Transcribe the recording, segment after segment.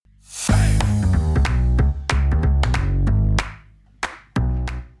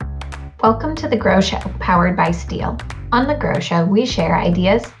Welcome to The Grow Show, powered by Steel. On The Grow Show, we share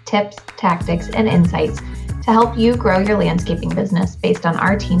ideas, tips, tactics, and insights to help you grow your landscaping business based on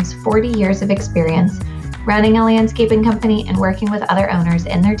our team's 40 years of experience running a landscaping company and working with other owners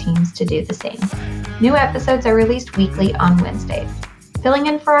and their teams to do the same. New episodes are released weekly on Wednesdays. Filling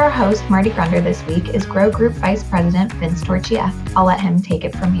in for our host, Marty Grunder, this week is Grow Group Vice President Vince Torchia. I'll let him take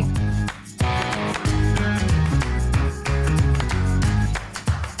it from here.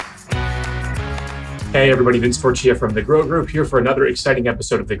 Hey everybody, Vince Torchia from The Grow Group here for another exciting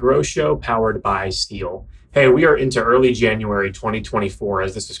episode of The Grow Show powered by Steel. Hey, we are into early January 2024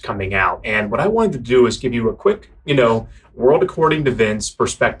 as this is coming out. And what I wanted to do is give you a quick, world according to Vince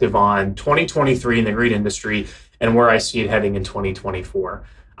perspective on 2023 in the green industry and where I see it heading in 2024.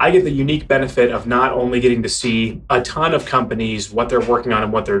 I get the unique benefit of not only getting to see a ton of companies, what they're working on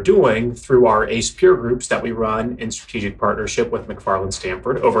and what they're doing through our ACE peer groups that we run in strategic partnership with McFarland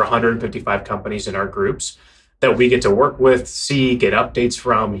Stanford, over 155 companies in our groups that we get to work with, see, get updates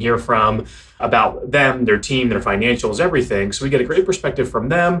from, hear from about them, their team, their financials, everything. So we get a great perspective from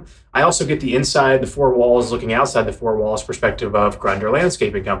them. I also get the inside the four walls, looking outside the four walls perspective of Grunder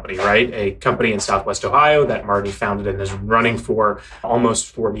Landscaping Company, right? A company in Southwest Ohio that Marty founded and is running for almost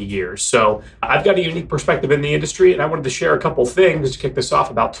 40 years. So I've got a unique perspective in the industry, and I wanted to share a couple things to kick this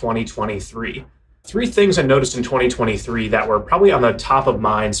off about 2023. Three things I noticed in 2023 that were probably on the top of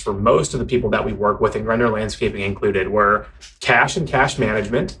minds for most of the people that we work with, and Grunder Landscaping included, were cash and cash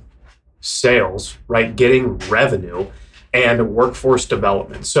management, sales, right? Getting revenue, and workforce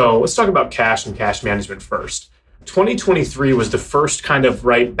development. So let's talk about cash and cash management first. 2023 was the first kind of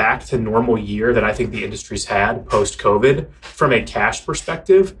right back to normal year that I think the industry's had post-COVID from a cash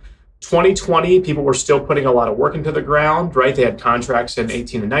perspective. 2020, people were still putting a lot of work into the ground, right? They had contracts in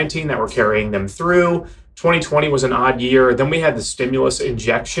 18 and 19 that were carrying them through. 2020 was an odd year. Then we had the stimulus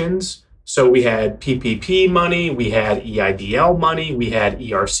injections. So we had PPP money, we had EIDL money, we had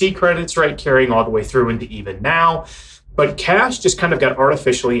ERC credits, right? Carrying all the way through into even now. But cash just kind of got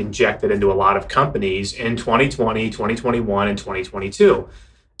artificially injected into a lot of companies in 2020, 2021, and 2022.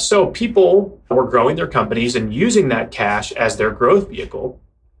 So people were growing their companies and using that cash as their growth vehicle.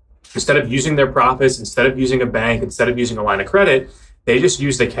 Instead of using their profits, instead of using a bank, instead of using a line of credit, they just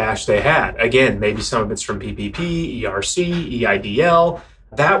used the cash they had. Again, maybe some of it's from PPP, ERC, EIDL.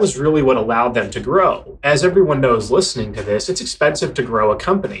 That was really what allowed them to grow. As everyone knows listening to this, it's expensive to grow a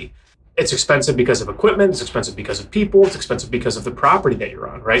company. It's expensive because of equipment, it's expensive because of people, it's expensive because of the property that you're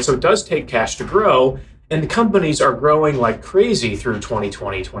on, right? So it does take cash to grow. And the companies are growing like crazy through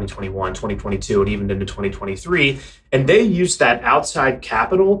 2020, 2021, 2022, and even into 2023. And they use that outside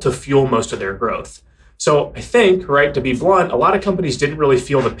capital to fuel most of their growth. So I think, right, to be blunt, a lot of companies didn't really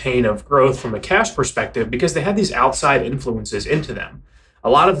feel the pain of growth from a cash perspective because they had these outside influences into them. A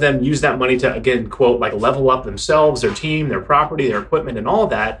lot of them use that money to, again, quote, like level up themselves, their team, their property, their equipment, and all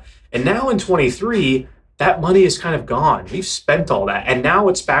that. And now in 23, that money is kind of gone. We've spent all that. And now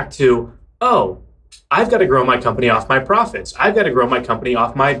it's back to, I've got to grow my company off my profits. I've got to grow my company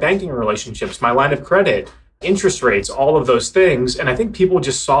off my banking relationships, my line of credit, interest rates, all of those things. And I think people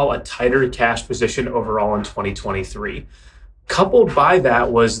just saw a tighter cash position overall in 2023. Coupled by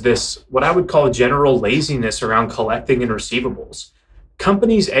that was this, what I would call general laziness around collecting and receivables.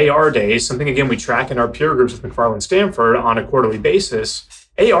 Companies' AR days, something again we track in our peer groups with McFarland Stanford on a quarterly basis,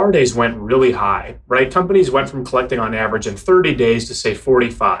 AR days went really high, right? Companies went from collecting on average in 30 days to say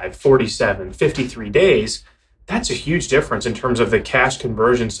 45, 47, 53 days. That's a huge difference in terms of the cash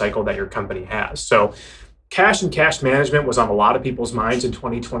conversion cycle that your company has. So cash and cash management was on a lot of people's minds in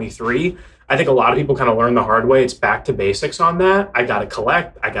 2023. I think a lot of people kind of learned the hard way. It's back to basics on that. I got to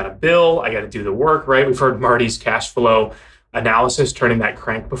collect, I got to bill, I got to do the work, right? We've heard Marty's cash flow analysis, turning that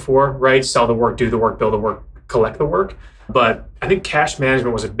crank before, right? Sell the work, do the work, bill the work, collect the work. But I think cash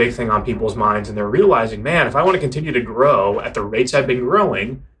management was a big thing on people's minds. And they're realizing, man, if I want to continue to grow at the rates I've been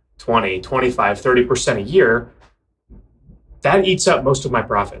growing, 20, 25, 30% a year, that eats up most of my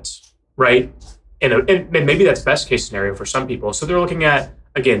profits, right? And maybe that's best case scenario for some people. So they're looking at,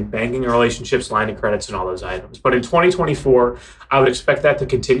 again, banking relationships, line of credits, and all those items. But in 2024, I would expect that to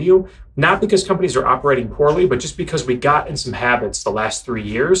continue, not because companies are operating poorly, but just because we got in some habits the last 3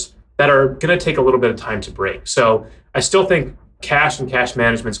 years that are going to take a little bit of time to break. So I still think cash and cash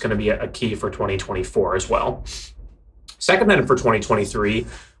management is going to be a key for 2024 as well. Second item for 2023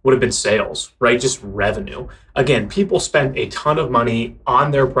 would have been sales, right? Just revenue. Again, people spent a ton of money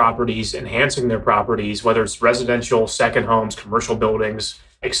on their properties, enhancing their properties, whether it's residential, second homes, commercial buildings,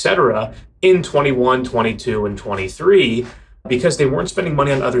 et cetera, in 21, 22, and 23, because they weren't spending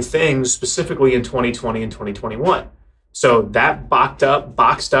money on other things, specifically in 2020 and 2021. So that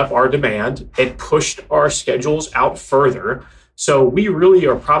boxed up our demand. It pushed our schedules out further. So we really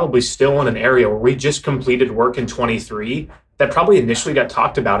are probably still in an area where we just completed work in 23 that probably initially got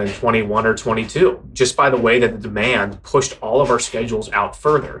talked about in 21 or 22, just by the way that the demand pushed all of our schedules out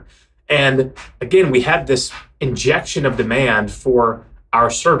further. And again, we had this injection of demand for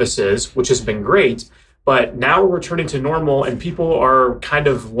our services, which has been great. But now we're returning to normal and people are kind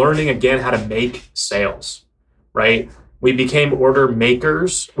of learning again how to make sales, right? We became order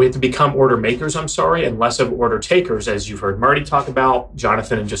makers. We have to become order makers, and less of order takers, as you've heard Marty talk about.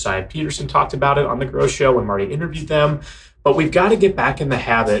 Jonathan and Josiah Peterson talked about it on the Grow Show when Marty interviewed them. But we've got to get back in the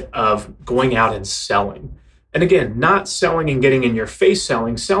habit of going out and selling. And again, not selling and getting in your face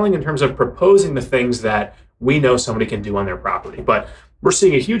selling in terms of proposing the things that we know somebody can do on their property. But we're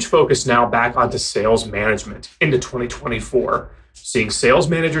seeing a huge focus now back onto sales management into 2024. Seeing sales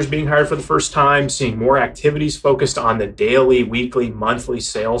managers being hired for the first time, seeing more activities focused on the daily, weekly, monthly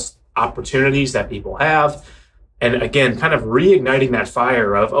sales opportunities that people have. And again, kind of reigniting that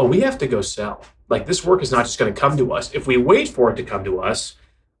fire of, oh, we have to go sell. Like this work is not just going to come to us. If we wait for it to come to us,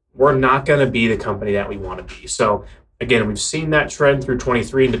 we're not going to be the company that we want to be. So again, we've seen that trend through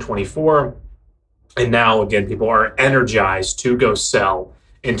 23 into 24. And now, again, people are energized to go sell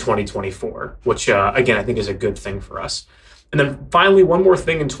in 2024, which, again, I think is a good thing for us. And then finally, one more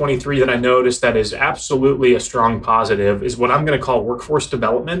thing in 23 that I noticed that is absolutely a strong positive is what I'm going to call workforce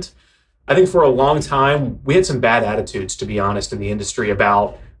development. I think for a long time, we had some bad attitudes, to be honest, in the industry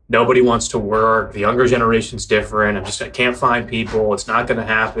about nobody wants to work. The younger generation's different. I can't find people. It's not going to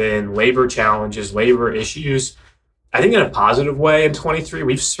happen. Labor challenges, labor issues. I think in a positive way in 23,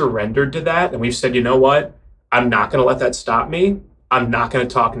 we've surrendered to that. And we've said, you know what? I'm not going to let that stop me. I'm not going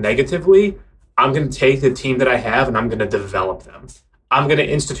to talk negatively. I'm going to take the team that I have and I'm going to develop them. I'm going to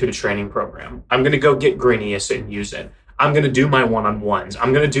institute a training program. I'm going to go get Greenius and use it. I'm going to do my one-on-ones.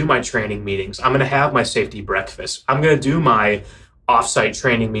 I'm going to do my training meetings. I'm going to have my safety breakfast. I'm going to do my offsite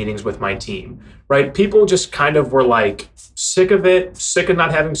training meetings with my team, right? People just kind of were like sick of it, sick of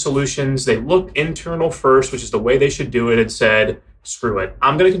not having solutions. They looked internal first, which is the way they should do it, and said, screw it.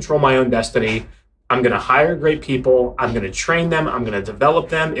 I'm going to control my own destiny. I'm going to hire great people. I'm going to train them. I'm going to develop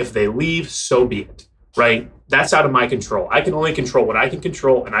them. If they leave, so be it, right? That's out of my control. I can only control what I can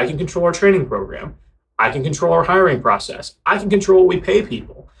control, and I can control our training program. I can control our hiring process. I can control what we pay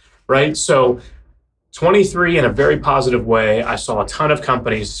people, right? So 23, in a very positive way, I saw a ton of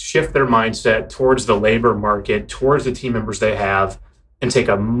companies shift their mindset towards the labor market, towards the team members they have, and take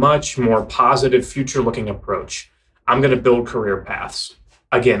a much more positive, future-looking approach. I'm going to build career paths.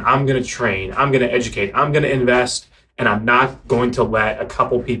 Again, I'm going to train, I'm going to educate, I'm going to invest, and I'm not going to let a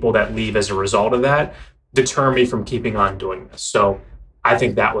couple people that leave as a result of that deter me from keeping on doing this. So I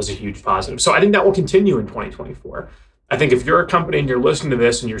think that was a huge positive. So I think that will continue in 2024. I think if you're a company and you're listening to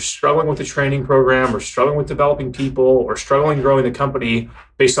this and you're struggling with the training program or struggling with developing people or struggling growing the company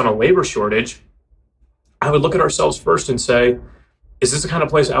based on a labor shortage, I would look at ourselves first and say, is this the kind of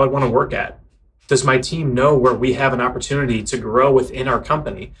place I would want to work at? Does my team know where we have an opportunity to grow within our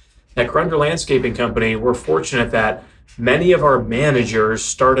company? At Grunder Landscaping Company, we're fortunate that many of our managers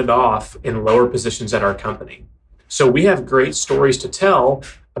started off in lower positions at our company. So we have great stories to tell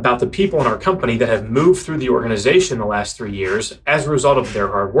about the people in our company that have moved through the organization the last 3 years as a result of their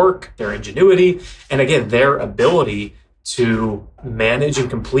hard work, their ingenuity, and again, their ability to manage and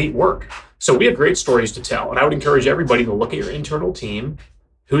complete work. So we have great stories to tell. And I would encourage everybody to look at your internal team.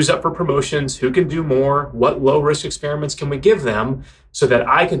 Who's up for promotions? Who can do more? What low risk experiments can we give them so that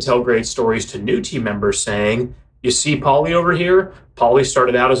I can tell great stories to new team members saying, you see Paulie over here? Paulie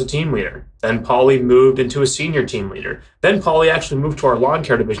started out as a team leader. Then Paulie moved into a senior team leader. Then Paulie actually moved to our lawn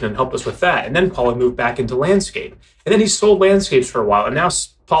care division and helped us with that. And then Paulie moved back into landscape. And then he sold landscapes for a while. And now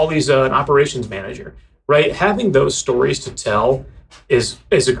Paulie's an operations manager, right? Having those stories to tell is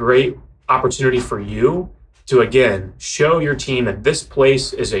a great opportunity for you to, again, show your team that this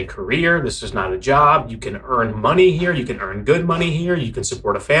place is a career. This is not a job. You can earn money here. You can earn good money here. You can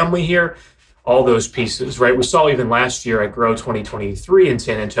support a family here. All those pieces, right? We saw even last year at Grow 2023 in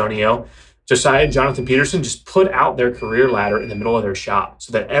San Antonio, Josiah and Jonathan Peterson just put out their career ladder in the middle of their shop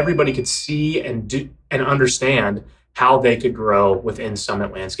so that everybody could see and do and understand how they could grow within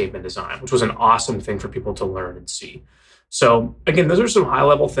Summit Landscape and Design, which was an awesome thing for people to learn and see. So again, those are some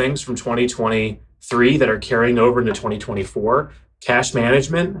high-level things from 2023 that are carrying over into 2024. Cash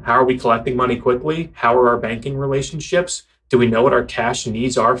management, how are we collecting money quickly? How are our banking relationships? Do we know what our cash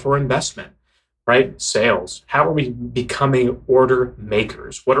needs are for investment? Right? Sales. How are we becoming order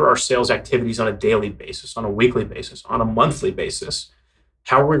makers? What are our sales activities on a daily basis, on a weekly basis, on a monthly basis?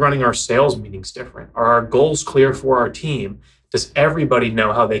 How are we running our sales meetings different? Are our goals clear for our team? Does everybody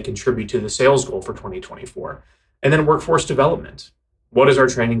know how they contribute to the sales goal for 2024? And then workforce development. What is our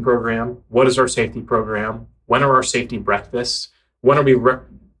training program? What is our safety program? When are our safety breakfasts? When are we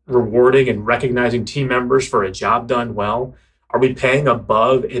rewarding and recognizing team members for a job done well? Are we paying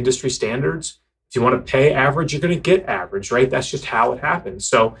above industry standards? If you want to pay average, you're going to get average, right? That's just how it happens.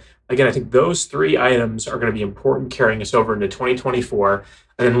 So again, I think those three items are going to be important carrying us over into 2024.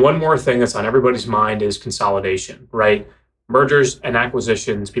 And then one more thing that's on everybody's mind is consolidation, right? Mergers and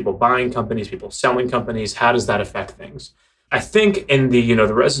acquisitions, people buying companies, people selling companies. How does that affect things? I think in the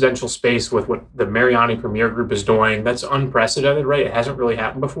residential space with what the Mariani Premier Group is doing, that's unprecedented, right? It hasn't really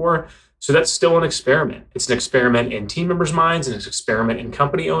happened before. So that's still an experiment. It's an experiment in team members' minds and it's an experiment in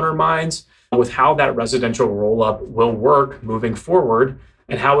company owner minds with how that residential roll-up will work moving forward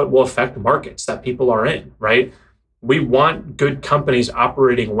and how it will affect markets that people are in, right? We want good companies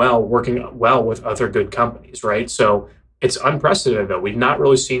operating well, working well with other good companies, right? So it's unprecedented, though. We've not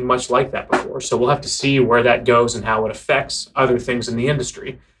really seen much like that before. So we'll have to see where that goes and how it affects other things in the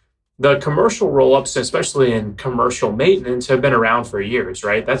industry. The commercial roll-ups, especially in commercial maintenance, have been around for years,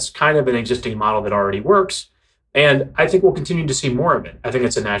 right? That's kind of an existing model that already works. And I think we'll continue to see more of it. I think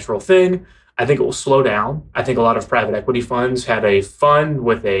it's a natural thing. I think it will slow down. I think a lot of private equity funds had a fund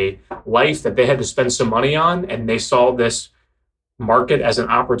with a life that they had to spend some money on, and they saw this market as an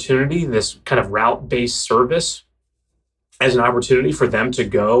opportunity, this kind of route-based service as an opportunity for them to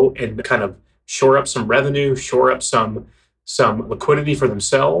go and kind of shore up some revenue, shore up some liquidity for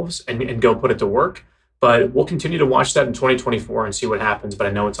themselves and go put it to work. But we'll continue to watch that in 2024 and see what happens. But I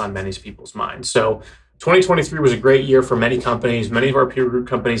know it's on many people's minds. So 2023 was a great year for many companies. Many of our peer group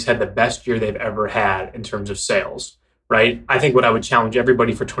companies had the best year they've ever had in terms of sales, right? I think what I would challenge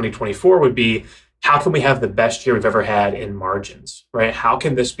everybody for 2024 would be, how can we have the best year we've ever had in margins, right? How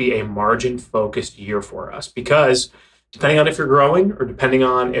can this be a margin-focused year for us? Because depending on if you're growing or depending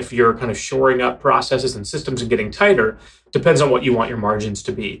on if you're kind of shoring up processes and systems and getting tighter, depends on what you want your margins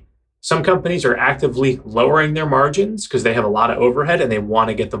to be. Some companies are actively lowering their margins because they have a lot of overhead and they want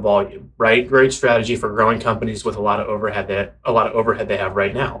to get the volume, right? Great strategy for growing companies with a lot of overhead they have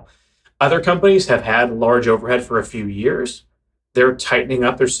right now. Other companies have had large overhead for a few years. They're tightening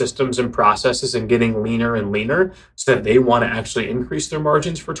up their systems and processes and getting leaner and leaner so that they want to actually increase their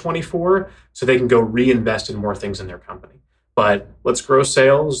margins for 24 so they can go reinvest in more things in their company. But let's grow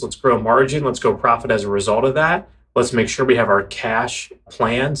sales, let's grow margin, let's grow profit as a result of that. Let's make sure we have our cash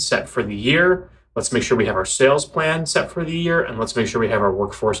plan set for the year. Let's make sure we have our sales plan set for the year. And let's make sure we have our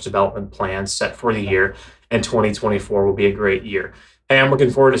workforce development plan set for the year. And 2024 will be a great year. Hey, I'm looking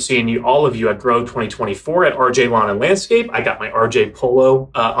forward to seeing all of you at Grow 2024 at RJ Lawn and Landscape. I got my RJ Polo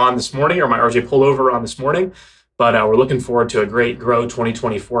on this morning, or my RJ Pullover on this morning. But we're looking forward to a great Grow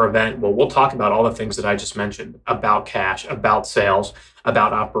 2024 event. Well, we'll talk about all the things that I just mentioned about cash, about sales,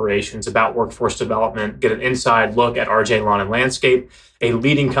 about operations, about workforce development, get an inside look at RJ Lawn and Landscape, a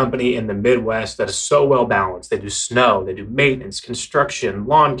leading company in the Midwest that is so well balanced. They do snow, they do maintenance, construction,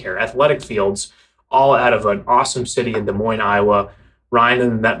 lawn care, athletic fields, all out of an awesome city in Des Moines, Iowa. Ryan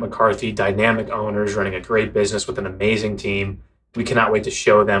and Annette McCarthy, dynamic owners running a great business with an amazing team. We cannot wait to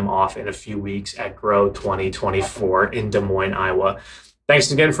show them off in a few weeks at Grow 2024 in Des Moines, Iowa.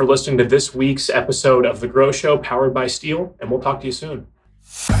 Thanks again for listening to this week's episode of The Grow Show, powered by Steel, and we'll talk to you soon.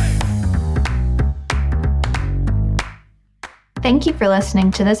 Thank you for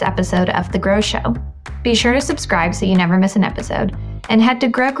listening to this episode of The Grow Show. Be sure to subscribe so you never miss an episode, and head to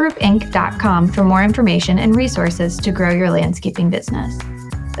growgroupinc.com for more information and resources to grow your landscaping business.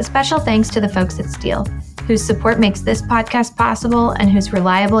 A special thanks to the folks at Steel, whose support makes this podcast possible and whose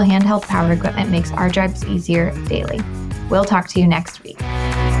reliable handheld power equipment makes our jobs easier daily. We'll talk to you next week.